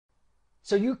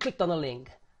So you clicked on the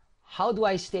link. How do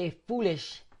I stay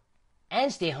foolish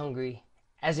and stay hungry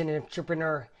as an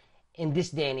entrepreneur in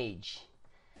this day and age?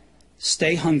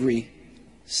 Stay hungry,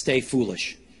 stay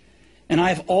foolish. And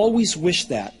I've always wished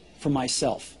that for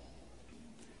myself.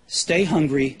 Stay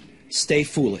hungry, stay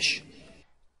foolish.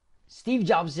 Steve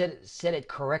Jobs said it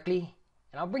correctly,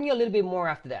 and I'll bring you a little bit more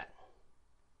after that.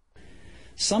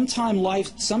 Sometimes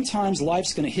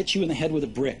life's going to hit you in the head with a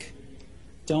brick.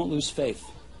 Don't lose faith.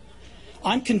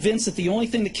 I'm convinced that the only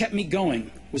thing that kept me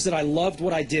going was that I loved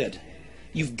what I did.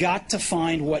 You've got to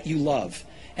find what you love.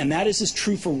 And that is as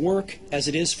true for work as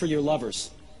it is for your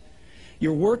lovers.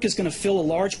 Your work is going to fill a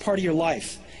large part of your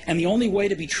life. And the only way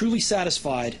to be truly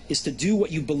satisfied is to do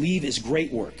what you believe is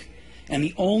great work. And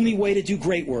the only way to do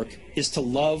great work is to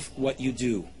love what you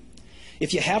do.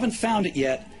 If you haven't found it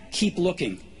yet, keep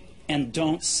looking and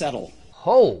don't settle.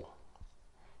 Oh,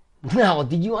 now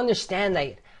did you understand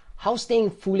that how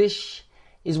staying foolish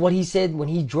is what he said when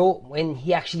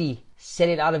he actually said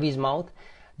it out of his mouth?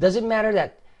 Does it matter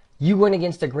that you went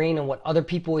against the grain on what other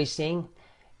people is saying?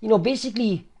 You know,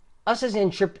 basically, us as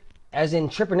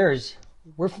entrepreneurs,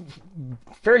 we're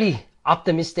fairly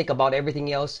optimistic about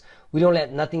everything else. We don't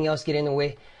let nothing else get in the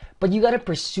way. But you got to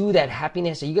pursue that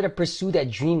happiness, or you got to pursue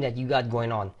that dream that you got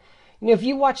going on. You know, if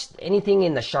you watched anything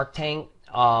in the Shark Tank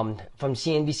from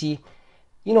CNBC,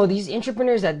 you know, these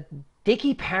entrepreneurs that they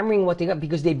keep hammering what they got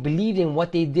because they believed in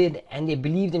what they did, and they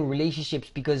believed in relationships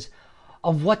because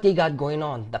of what they got going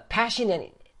on. The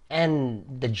passion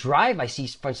and the drive I see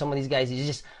from some of these guys is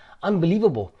just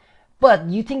unbelievable. But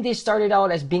you think they started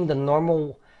out as being the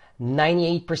normal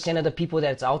 98% of the people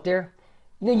that's out there?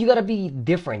 You know, you gotta be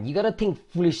different. You gotta think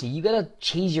foolishly. You gotta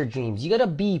chase your dreams. You gotta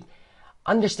be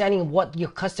understanding what your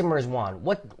customers want,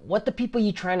 what the people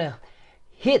you're trying to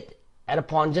hit at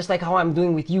upon, just like how I'm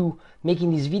doing with you making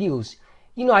these videos.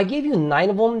 You know, I gave you 9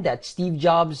 of them that Steve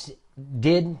Jobs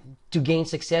did to gain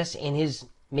success in his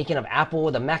making of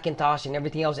Apple, the Macintosh, and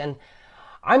everything else. And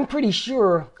I'm pretty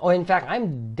sure, or in fact,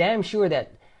 I'm damn sure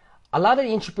that a lot of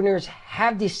the entrepreneurs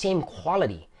have this same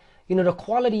quality. You know, the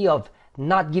quality of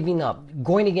not giving up,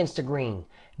 going against the grain,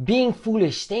 being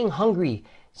foolish, staying hungry,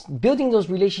 building those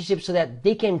relationships so that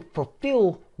they can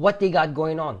fulfill what they got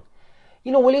going on.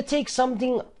 You know, will it take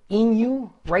something in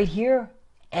you right here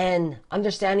and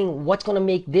understanding what's going to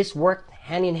make this work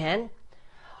hand in hand?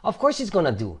 Of course it's going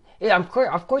to do.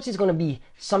 Of course it's going to be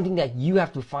something that you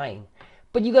have to find.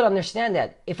 But you got to understand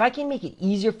that if I can make it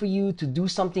easier for you to do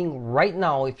something right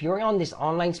now, if you're on this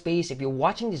online space, if you're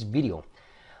watching this video,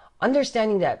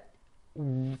 understanding that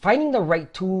finding the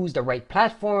right tools, the right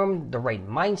platform, the right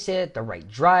mindset, the right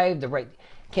drive,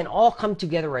 can all come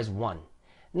together as one.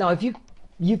 Now, if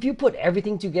you put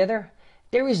everything together,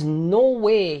 there is no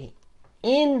way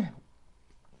in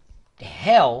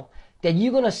hell that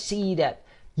you're going to see that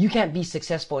you can't be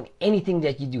successful in anything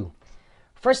that you do.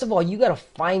 First of all, you got to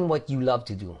find what you love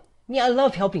to do. I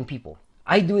love helping people.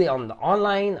 I do it on the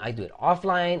online, I do it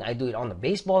offline, I do it on the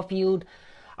baseball field.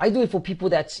 I do it for people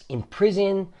that's in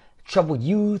prison, troubled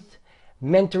youth,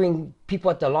 mentoring people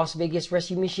at the Las Vegas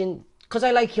Rescue Mission, because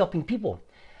I like helping people.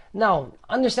 Now,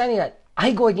 understanding that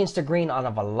I go against the grain out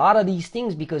of a lot of these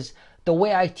things because the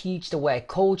way I teach, the way I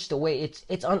coach, the way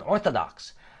it's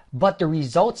unorthodox. But the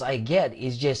results I get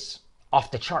is just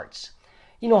off the charts.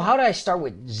 You know, how did I start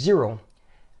with 0?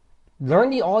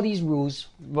 Learn all these rules,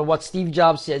 but what Steve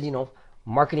Jobs said, you know,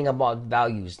 marketing about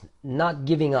values, not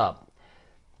giving up,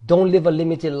 don't live a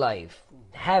limited life,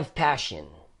 have passion,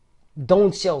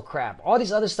 don't sell crap, all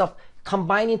this other stuff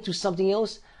combined into something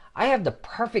else. I have the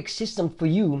perfect system for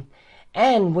you,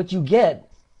 and what you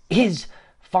get is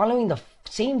following the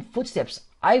same footsteps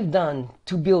I've done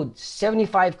to build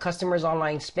 75 customers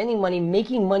online, spending money,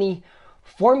 making money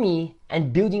for me,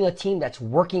 and building a team that's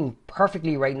working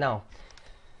perfectly right now.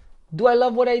 Do I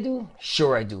love what I do?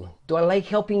 Sure I do. Do I like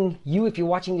helping you if you're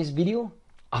watching this video?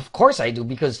 Of course I do,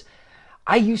 because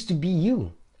I used to be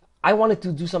you. I wanted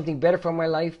to do something better for my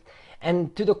life.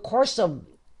 And through the course of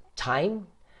time,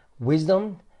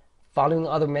 wisdom, following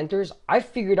other mentors, I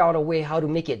figured out a way how to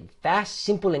make it fast,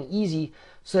 simple, and easy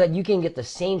so that you can get the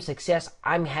same success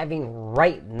I'm having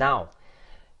right now.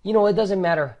 You know, it doesn't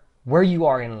matter where you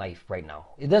are in life right now.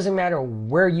 It doesn't matter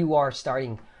where you are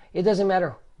starting. It doesn't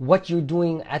matter what you're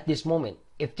doing at this moment.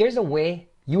 If there's a way,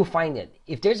 you'll find it.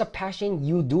 If there's a passion,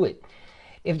 you do it.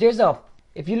 If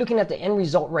you're looking at the end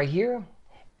result right here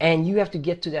and you have to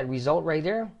get to that result right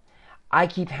there, I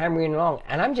keep hammering along,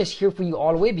 and I'm just here for you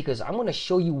all the way because I'm going to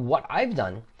show you what I've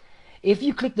done. If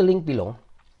you click the link below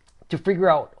to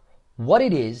figure out what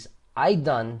it is I've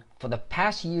done for the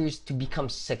past years to become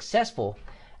successful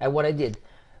at what I did.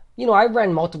 You know, I've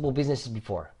ran multiple businesses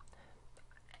before.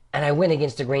 And I went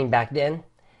against the grain back then,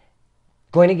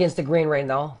 going against the grain right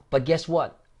now. But guess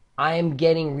what? I am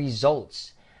getting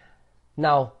results.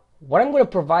 Now, what I'm going to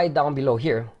provide down below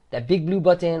here, that big blue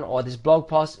button or this blog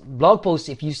post,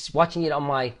 if you're watching it on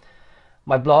my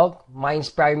blog, my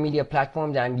Inspire Media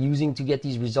platform that I'm using to get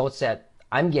these results that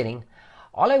I'm getting,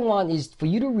 all I want is for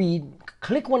you to read,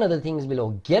 click one of the things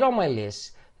below, get on my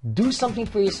list, do something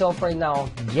for yourself right now,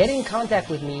 get in contact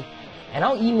with me, and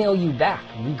I'll email you back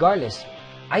regardless.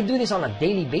 I do this on a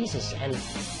daily basis and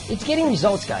it's getting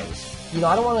results, guys.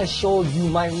 I don't want to show you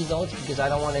my results because I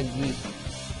don't want to be,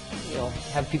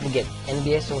 have people get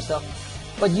envious or stuff.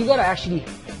 But you got to actually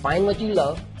find what you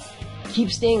love,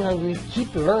 keep staying hungry,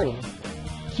 keep learning,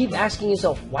 keep asking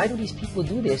yourself, why do these people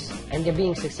do this and they're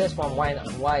being successful and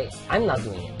why I'm not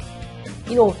doing it?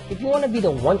 If you want to be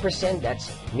the 1%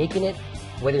 that's making it,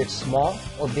 whether it's small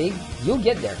or big, you'll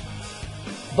get there.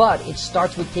 But it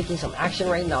starts with taking some action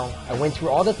right now. I went through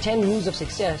all the 10 rules of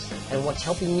success and what's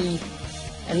helping me.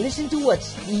 And listen to what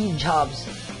Steve Jobs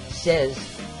says.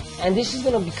 And this is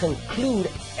going to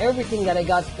conclude everything that I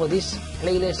got for this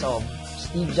playlist of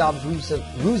Steve Jobs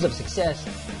rules of success.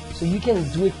 So you can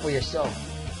do it for yourself.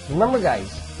 Remember,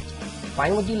 guys,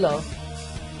 find what you love.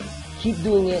 Keep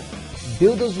doing it.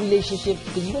 Build those relationships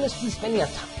because you're going to be spending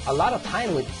a lot of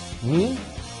time with me,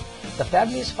 the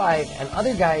Fabulous 5, and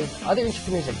other guys, other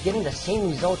entrepreneurs are getting the same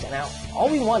results, and all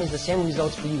we want is the same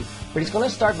results for you. But it's going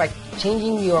to start by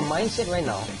changing your mindset right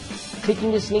now,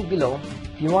 clicking this link below.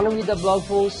 If you want to read the blog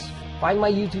post, find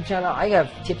my YouTube channel. I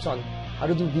have tips on how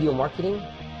to do video marketing,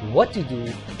 what to do,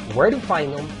 where to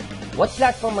find them, what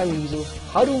platform I'm using,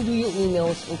 how to do your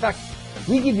emails. In fact,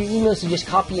 we give you emails to just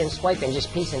copy and swipe and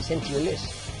just paste and send to your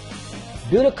list.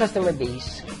 Build a customer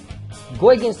base, go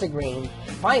against the grain,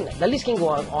 the list can go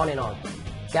on and on.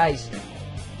 Guys,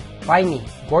 find me,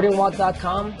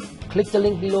 GordonWatt.com, click the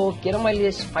link below, get on my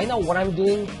list, find out what I'm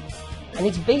doing, and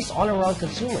it's based all around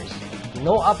consumers.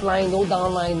 No upline, no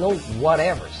downline, no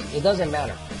whatevers. It doesn't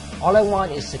matter. All I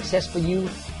want is success for you,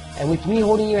 and with me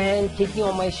holding your hand, taking you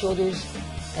on my shoulders,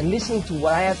 and listening to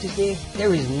what I have to say,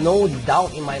 there is no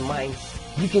doubt in my mind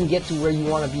you can get to where you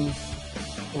want to be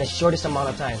in the shortest amount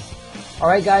of time.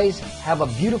 Alright guys, have a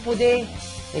beautiful day.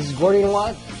 This is Gordon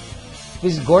Watt.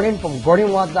 This is Gordon from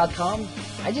GordonWatt.com.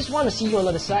 I just want to see you on the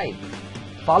other side.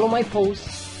 Follow my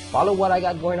posts, follow what I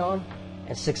got going on,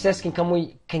 and success can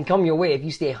come your way if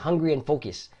you stay hungry and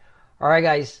focused. Alright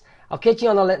guys, I'll catch you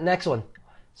on the next one.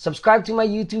 Subscribe to my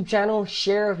YouTube channel,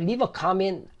 share, leave a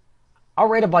comment. I'll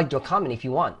write about your comment if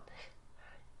you want.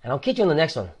 And I'll catch you on the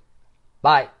next one.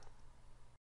 Bye.